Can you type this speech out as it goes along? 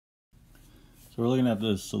So we're looking at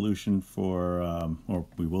the solution for, or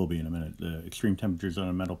we will be in a minute, the extreme temperatures on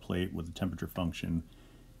a metal plate with the temperature function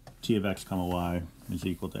t of x comma y is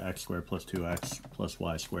equal to x squared plus 2x plus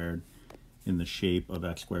y squared in the shape of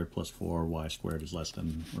x squared plus 4, y squared is less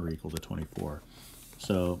than or equal to 24.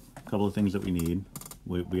 So a couple of things that we need.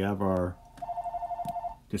 We have our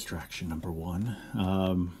distraction number one.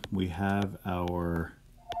 We have our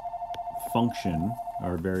function,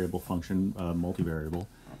 our variable function, multivariable,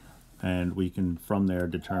 and we can from there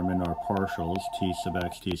determine our partials, t sub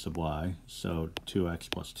x, t sub y. So 2x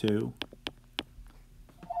plus 2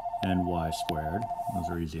 and y squared. Those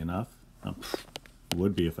are easy enough.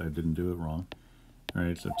 Would be if I didn't do it wrong. All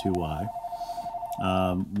right, so 2y.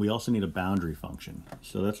 We also need a boundary function.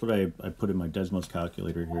 So that's what I put in my Desmos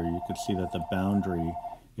calculator here. You could see that the boundary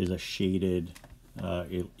is a shaded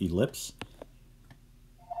ellipse.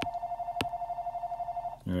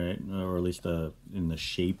 All right, or at least in the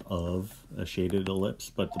shape of a shaded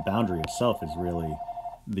ellipse, but the boundary itself is really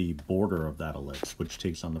the border of that ellipse, which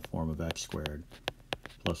takes on the form of x squared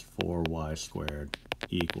plus 4y squared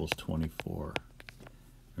equals 24.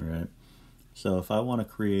 All right, so if I want to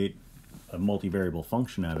create a multivariable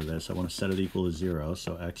function out of this, I want to set it equal to 0,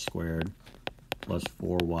 so x squared plus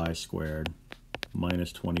 4y squared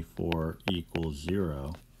minus 24 equals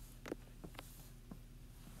 0.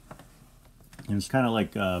 And it's kind of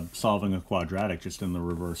like solving a quadratic just in the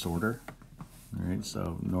reverse order. All right,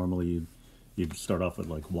 so normally you'd start off with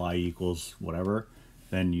like y equals whatever,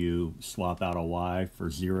 then you swap out a y for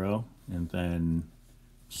 0, and then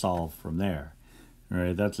solve from there. All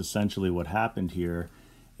right, that's essentially what happened here,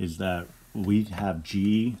 is that we have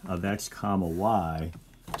g of x comma y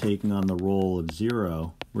taking on the role of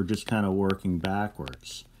 0. We're just kind of working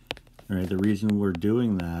backwards. All right, the reason we're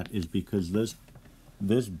doing that is because this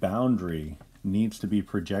boundary needs to be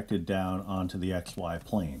projected down onto the xy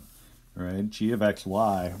plane. All right, g of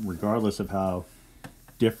xy, regardless of how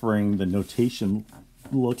differing the notation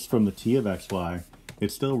looks from the t of xy,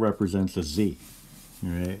 it still represents a z.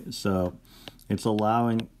 All right, so it's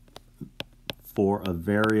allowing for a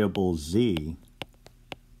variable z,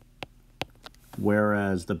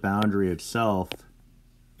 whereas the boundary itself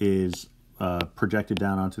is projected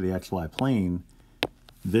down onto the xy plane.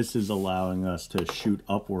 This is allowing us to shoot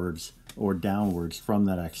upwards or downwards from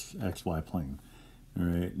that xy plane. All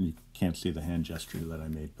right, you can't see the hand gesture that I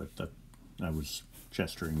made, but I was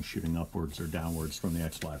gesturing shooting upwards or downwards from the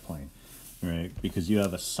xy plane. All right, because you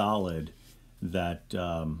have a solid that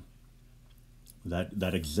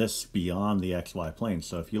that exists beyond the xy plane.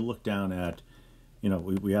 So if you look down at,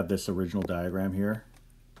 we have this original diagram here,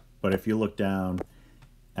 but if you look down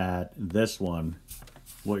at this one,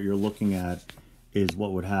 what you're looking at is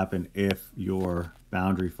what would happen if your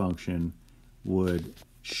boundary function would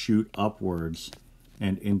shoot upwards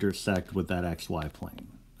and intersect with that xy plane.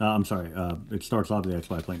 I'm sorry, it starts off the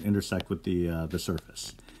xy plane, intersect with the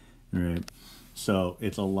surface. All right, so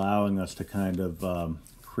it's allowing us to kind of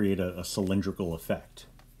create a cylindrical effect.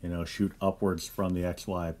 Shoot upwards from the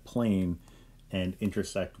xy plane and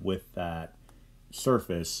intersect with that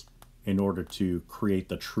surface in order to create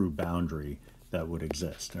the true boundary that would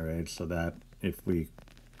exist. All right, so that if we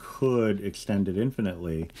could extend it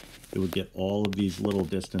infinitely, it would get all of these little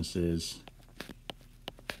distances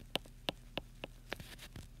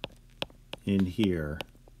in here,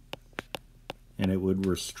 and it would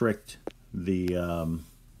restrict the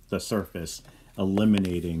surface,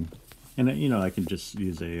 eliminating. And I can just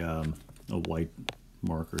use a white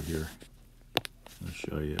marker here. I'll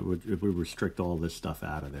show you. If we restrict all this stuff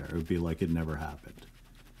out of there, it would be like it never happened.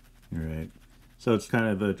 All right. So it's kind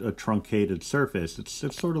of a truncated surface. It's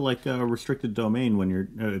sort of like a restricted domain when you're.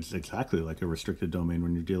 It's exactly like a restricted domain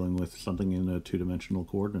when you're dealing with something in a two-dimensional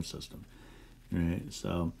coordinate system. All right.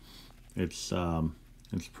 So it's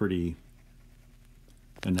pretty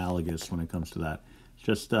analogous when it comes to that.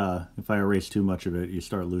 Just if I erase too much of it, you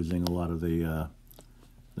start losing a lot of the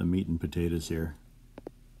meat and potatoes here.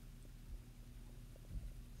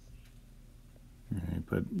 All right,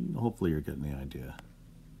 but hopefully you're getting the idea.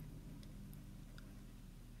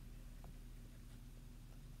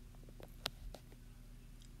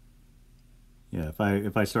 Yeah,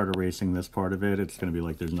 if I start erasing this part of it, it's going to be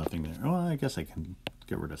like there's nothing there. Well, I guess I can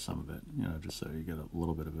get rid of some of it, just so you get a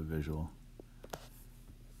little bit of a visual.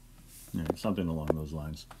 Yeah, something along those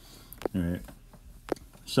lines. All right.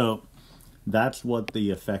 So that's what the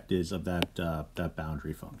effect is of that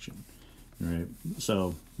boundary function. All right.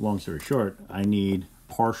 So long story short, I need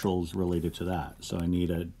partials related to that. So I need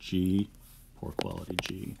a g, poor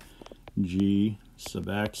quality g sub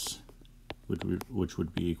x, which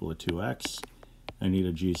would be equal to 2x. I need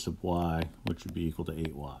a g sub y, which would be equal to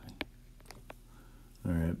 8y.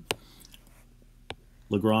 All right.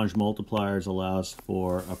 Lagrange multipliers allows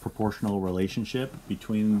for a proportional relationship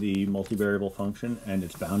between the multivariable function and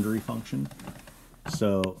its boundary function.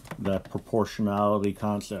 So that proportionality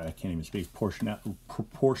constant, I can't even speak,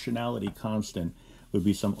 proportionality constant would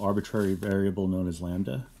be some arbitrary variable known as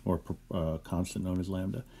lambda, or constant known as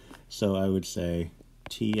lambda. So I would say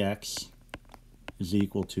Tx is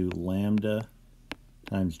equal to lambda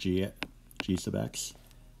times g sub x.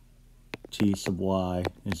 T sub y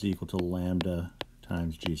is equal to lambda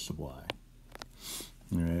times g sub y.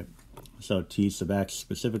 All right. So T sub x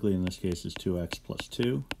specifically in this case is 2x plus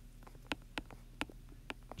 2.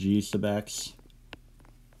 G sub x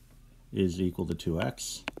is equal to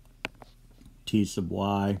 2x. T sub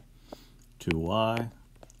y, 2y.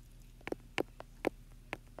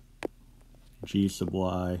 G sub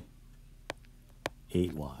y,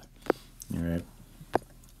 8y. All right.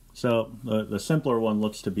 So the simpler one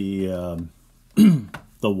looks to be the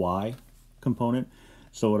y component.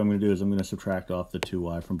 So what I'm going to do is I'm going to subtract off the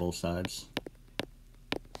 2y from both sides.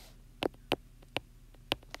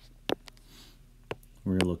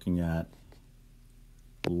 We're looking at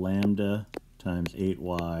lambda times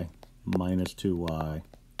 8y minus 2y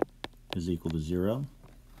is equal to 0.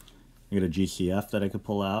 I get a GCF that I could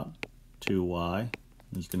pull out. 2y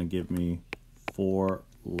is going to give me 4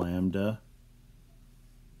 lambda,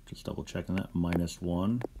 just double checking that, minus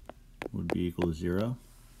 1 would be equal to 0.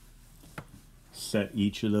 Set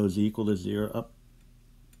each of those equal to 0 up.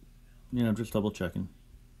 Just double checking.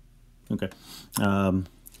 Okay.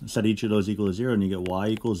 Set each of those equal to 0 and you get y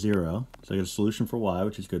equals 0. So I get a solution for y,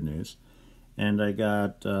 which is good news. And I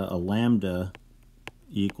got a lambda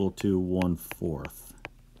equal to 1/4. All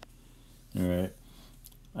right.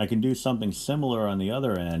 I can do something similar on the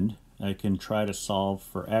other end. I can try to solve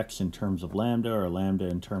for x in terms of lambda or lambda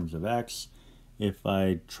in terms of x. If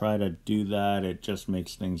I try to do that, it just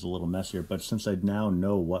makes things a little messier. But since I now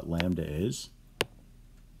know what lambda is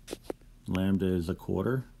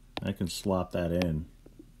 1/4, I can swap that in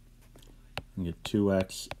and get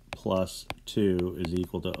 2x plus 2 is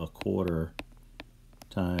equal to 1/4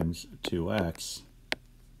 times 2x.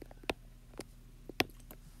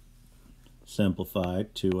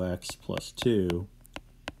 Simplified, 2x plus 2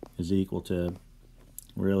 is equal to,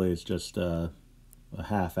 really it's just a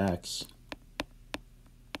half x.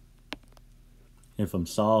 If I'm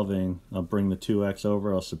solving, I'll bring the 2x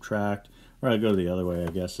over, I'll subtract, or I'll go the other way,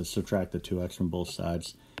 I guess, is subtract the 2x from both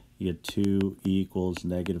sides. You get 2 equals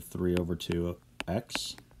negative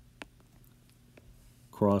 3/2x.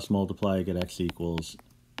 Cross multiply, you get x equals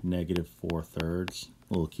negative 4/3.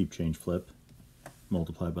 A little keep change flip.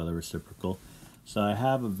 Multiplied by the reciprocal. So I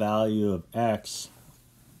have a value of x,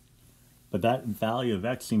 but that value of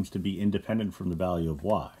x seems to be independent from the value of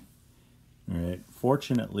y. All right.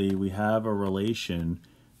 Fortunately, we have a relation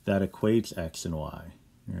that equates x and y.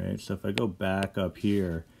 All right. So if I go back up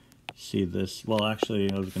here, see this, well actually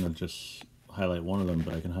I was going to just highlight one of them,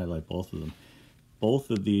 but I can highlight both of them. Both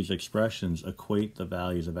of these expressions equate the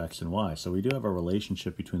values of x and y. So we do have a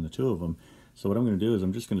relationship between the two of them. So what I'm going to do is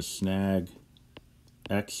I'm just going to snag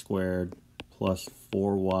x squared plus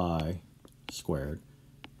 4y squared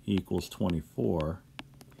equals 24.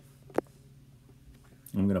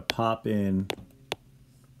 I'm going to pop in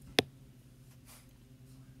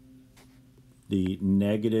the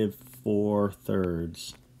negative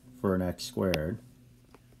 4/3 for an x squared.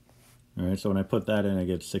 All right, so when I put that in, I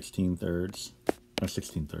get 16/3, or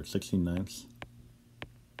 16/9.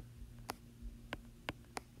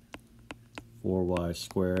 4y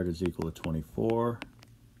squared is equal to 24.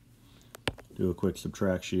 Do a quick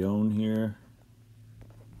subtraction here.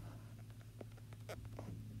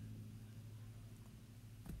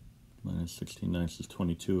 Minus 16/9 is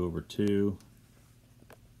 22/2.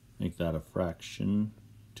 Make that a fraction.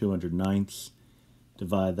 200/9.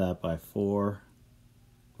 Divide that by 4.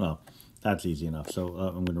 Well, that's easy enough. So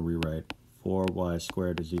I'm going to rewrite. 4y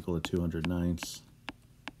squared is equal to 200/9.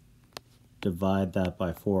 Divide that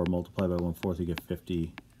by 4, multiply by 1/4, you get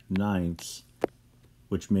 50/9,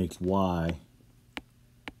 which makes y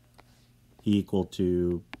equal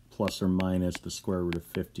to plus or minus the square root of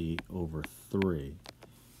 50/3.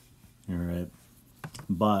 All right,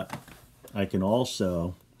 but I can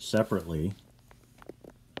also separately,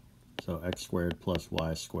 so x squared plus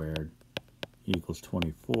y squared equals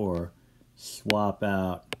 24, swap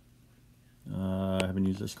out, I haven't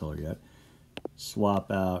used this color yet, swap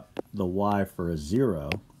out the y for a 0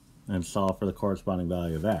 and solve for the corresponding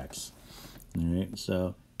value of x. All right,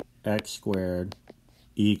 so x squared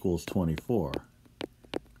equals 24.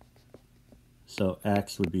 So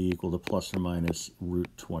x would be equal to plus or minus root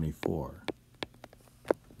 24.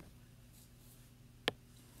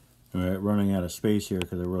 All right, running out of space here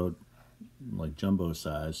because I wrote like jumbo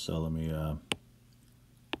size, so let me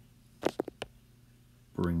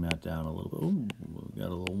bring that down a little bit. Ooh, we got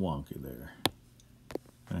a little wonky there.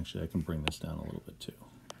 Actually, I can bring this down a little bit too.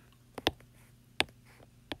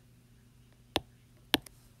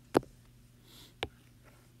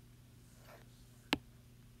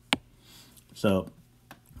 So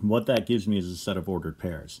what that gives me is a set of ordered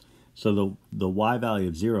pairs. So the y value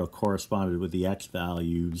of 0 corresponded with the x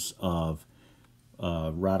values of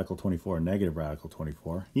radical 24 and negative radical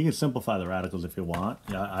 24. You can simplify the radicals if you want.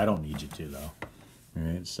 Yeah, I don't need you to, though. All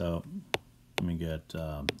right, so let me get,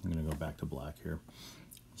 I'm going to go back to black here.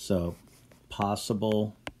 So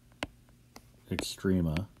possible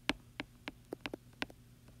extrema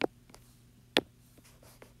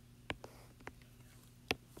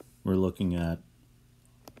we're looking at,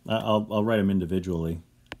 I'll write them individually.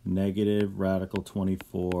 Negative radical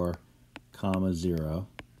 24, comma 0,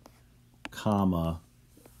 comma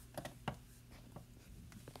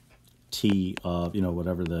t of, you know,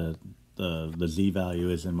 whatever the z value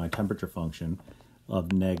is in my temperature function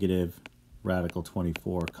of negative radical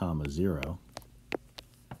 24, comma 0.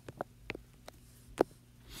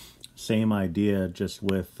 Same idea, just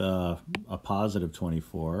with a positive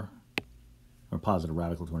 24, or positive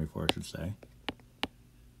radical 24, I should say.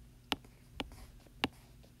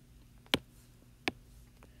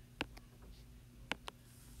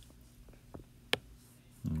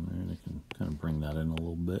 I can kind of bring that in a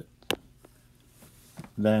little bit.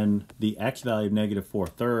 Then the x value of negative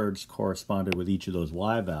 4/3 corresponded with each of those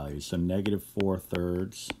y values. So negative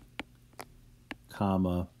 4/3,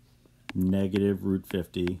 comma, negative root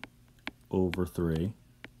 50 over 3,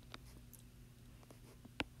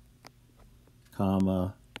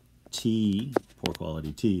 comma, t, poor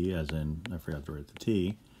quality t, as in, I forgot to write the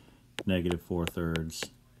t, negative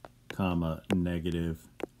 4/3, comma, negative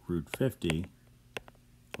root 50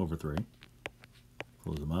 over 3.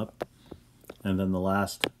 Close them up. And then the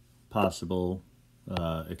last possible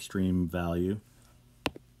extreme value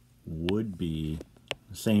would be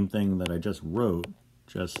the same thing that I just wrote,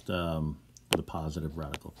 just with a positive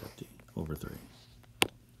radical 50 over 3.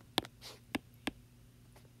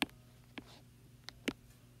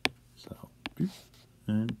 So, doop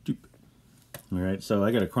and doop. All right, so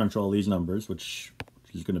I got to crunch all these numbers, which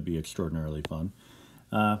is going to be extraordinarily fun.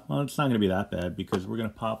 Well, it's not going to be that bad because we're going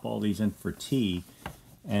to pop all these in for t,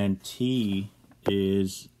 and t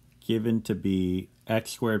is given to be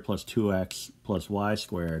x squared plus 2x plus y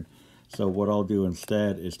squared. So what I'll do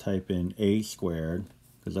instead is type in a squared,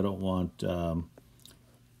 because I don't want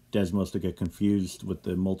Desmos to get confused with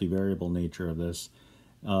the multivariable nature of this.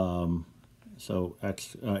 So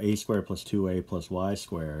a squared plus 2a plus y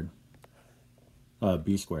squared,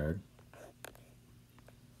 b squared.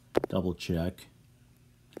 Double check.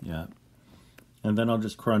 Yeah. And then I'll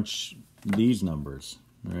just crunch these numbers,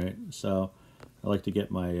 right? So I like to get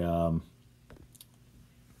my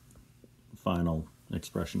final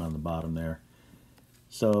expression on the bottom there.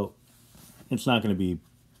 So it's not going to be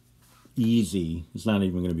easy. It's not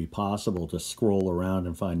even going to be possible to scroll around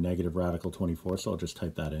and find negative radical 24, so I'll just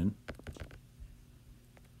type that in.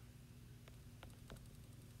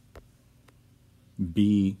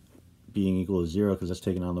 B being equal to 0 because that's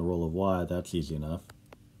taking on the role of y, that's easy enough.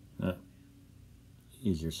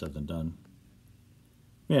 Easier said than done.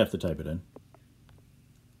 You have to type it in.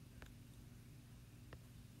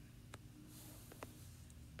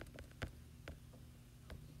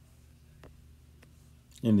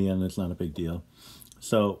 In the end, it's not a big deal.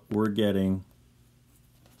 So we're getting,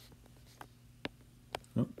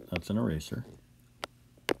 oh, that's an eraser.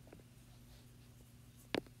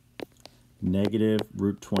 Negative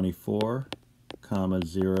root 24, comma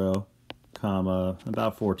 0, comma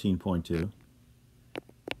about 14.2.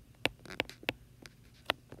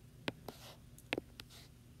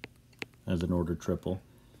 As an ordered triple.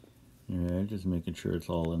 All right, just making sure it's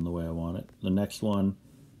all in the way I want it. The next one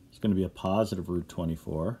is going to be a positive root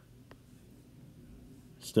 24,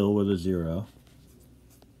 still with a 0.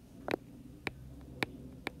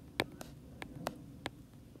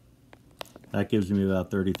 That gives me about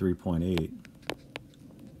 33.8.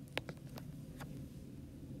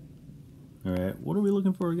 All right, what are we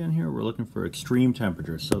looking for again here? We're looking for extreme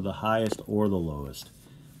temperature, so the highest or the lowest.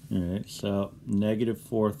 All right, so negative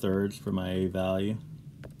 4/3 for my A value.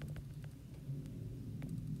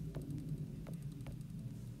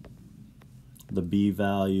 The B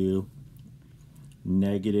value,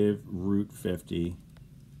 negative root 50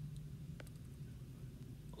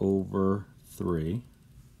 over 3.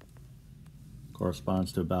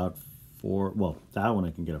 Corresponds to about 4, well, that one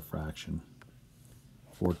I can get a fraction.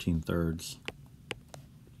 14/3.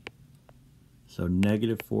 So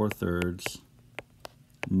negative 4/3,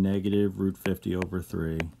 negative root 50 over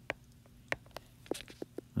 3,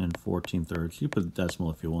 and 14/3. You put a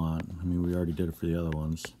decimal if you want. I mean, we already did it for the other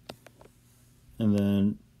ones. And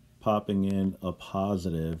then popping in a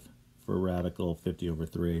positive for radical 50 over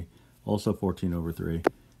 3, also 14 over 3.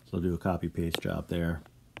 So I'll do a copy paste job there.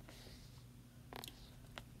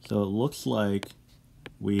 So it looks like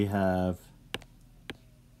we have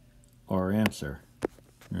our answer.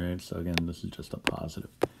 All right, so again, this is just a positive.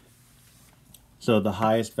 So the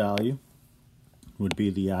highest value would be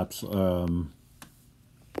the absolute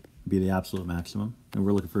maximum, and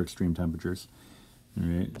we're looking for extreme temperatures. All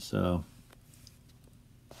right, so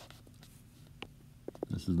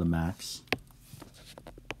this is the max.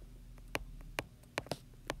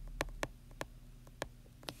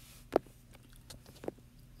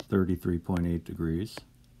 (33.8 degrees).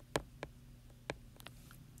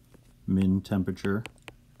 Min temperature,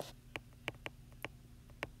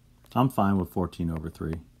 I'm fine with 14 over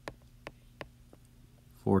 3.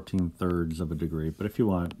 14/3 of a degree, but if you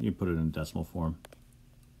want, you put it in decimal form.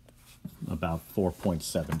 About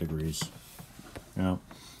 4.7 degrees. You know,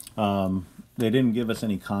 they didn't give us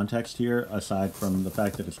any context here aside from the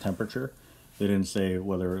fact that it's temperature. They didn't say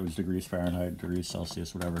whether it was degrees Fahrenheit, degrees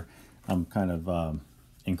Celsius, whatever. I'm kind of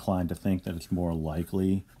inclined to think that it's more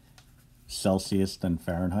likely Celsius than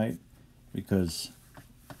Fahrenheit, because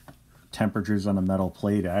temperatures on a metal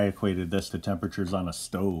plate, I equated this to temperatures on a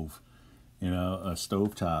stove, you know, a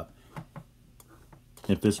stove top.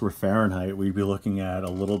 If this were Fahrenheit, we'd be looking at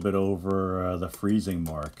a little bit over the freezing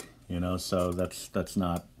mark, you know, so that's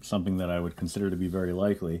not something that I would consider to be very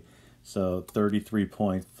likely. So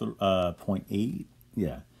 33.8,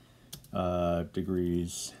 yeah,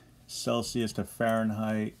 degrees Celsius to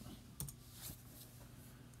Fahrenheit.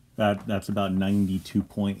 That's about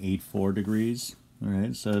 92.84 degrees. All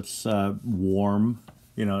right, so it's warm.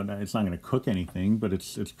 You know, it's not going to cook anything, but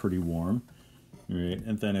it's pretty warm. All right,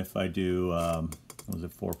 and then if I do, what was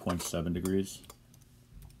it, 4.7 degrees?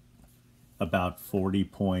 About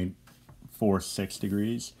 40.46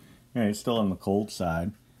 degrees. All right, still on the cold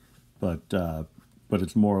side, but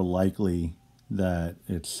it's more likely that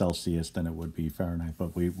it's Celsius than it would be Fahrenheit,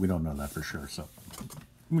 but we don't know that for sure, so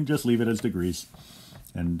we just leave it as degrees.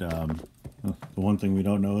 And the one thing we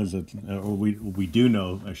don't know is that, or we do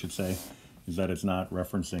know, I should say, is that it's not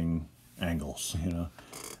referencing angles, you know.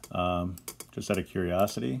 Just out of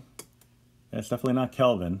curiosity, it's definitely not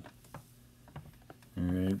Kelvin, all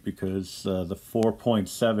right, because the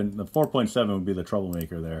 4.7 would be the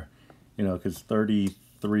troublemaker there, you know, because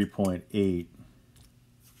 33.8,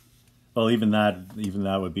 well, even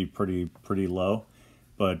that would be pretty low,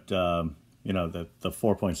 but you know, the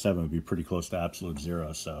 4.7 would be pretty close to absolute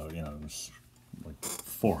zero, so, you know, it's like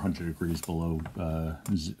 400 degrees below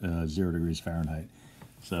 0 degrees Fahrenheit.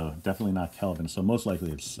 So definitely not Kelvin. So most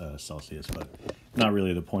likely it's Celsius, but not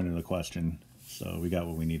really the point of the question. So we got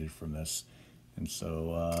what we needed from this. And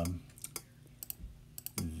so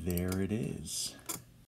there it is.